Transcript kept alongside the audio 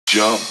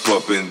Jump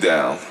up and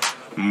down,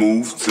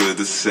 move to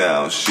the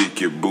sound,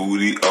 shake your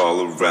booty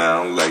all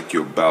around like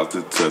you're about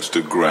to touch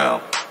the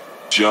ground.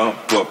 Jump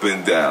up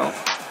and down,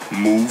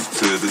 move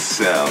to the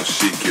sound,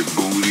 shake your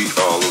booty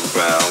all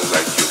around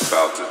like you're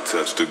about to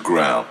touch the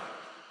ground.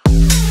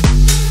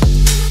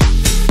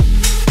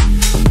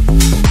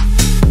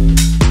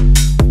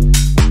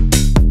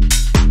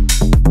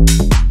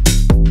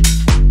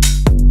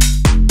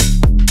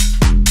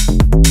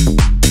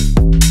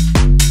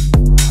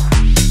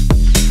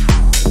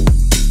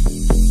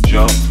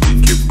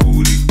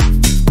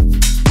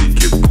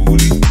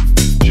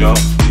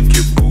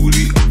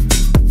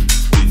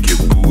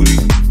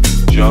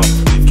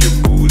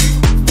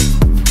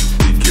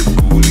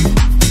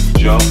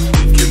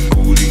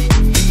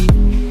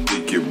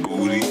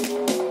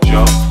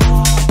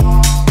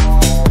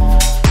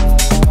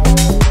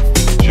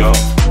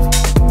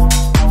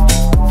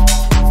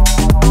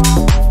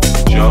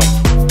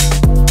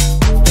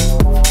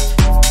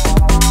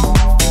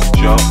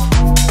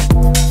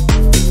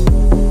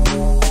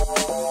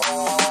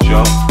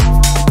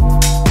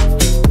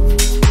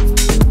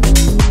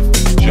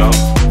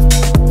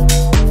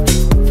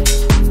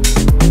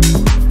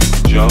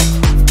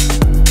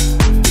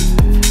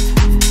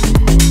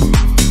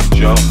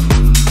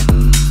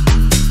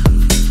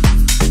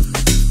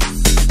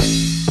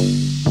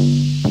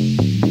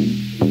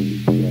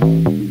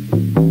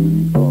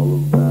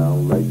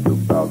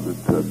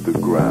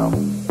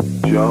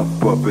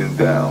 Jump up and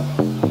down,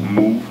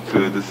 move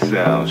to the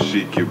sound,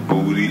 shake your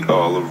booty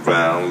all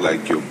around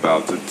like you're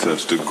about to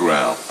touch the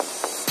ground.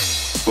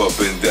 Up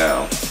and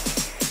down,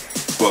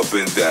 up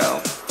and down,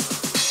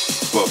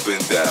 up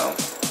and down,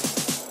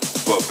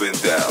 up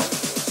and down.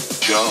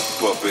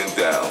 Jump up and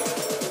down,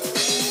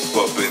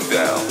 up and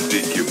down,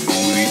 shake your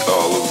booty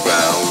all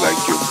around like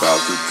you're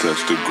about to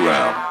touch the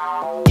ground.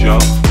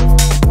 Jump,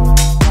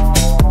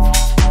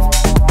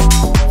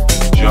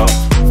 jump.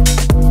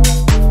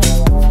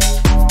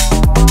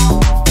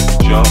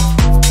 Jump,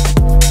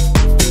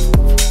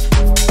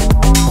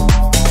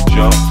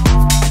 jump.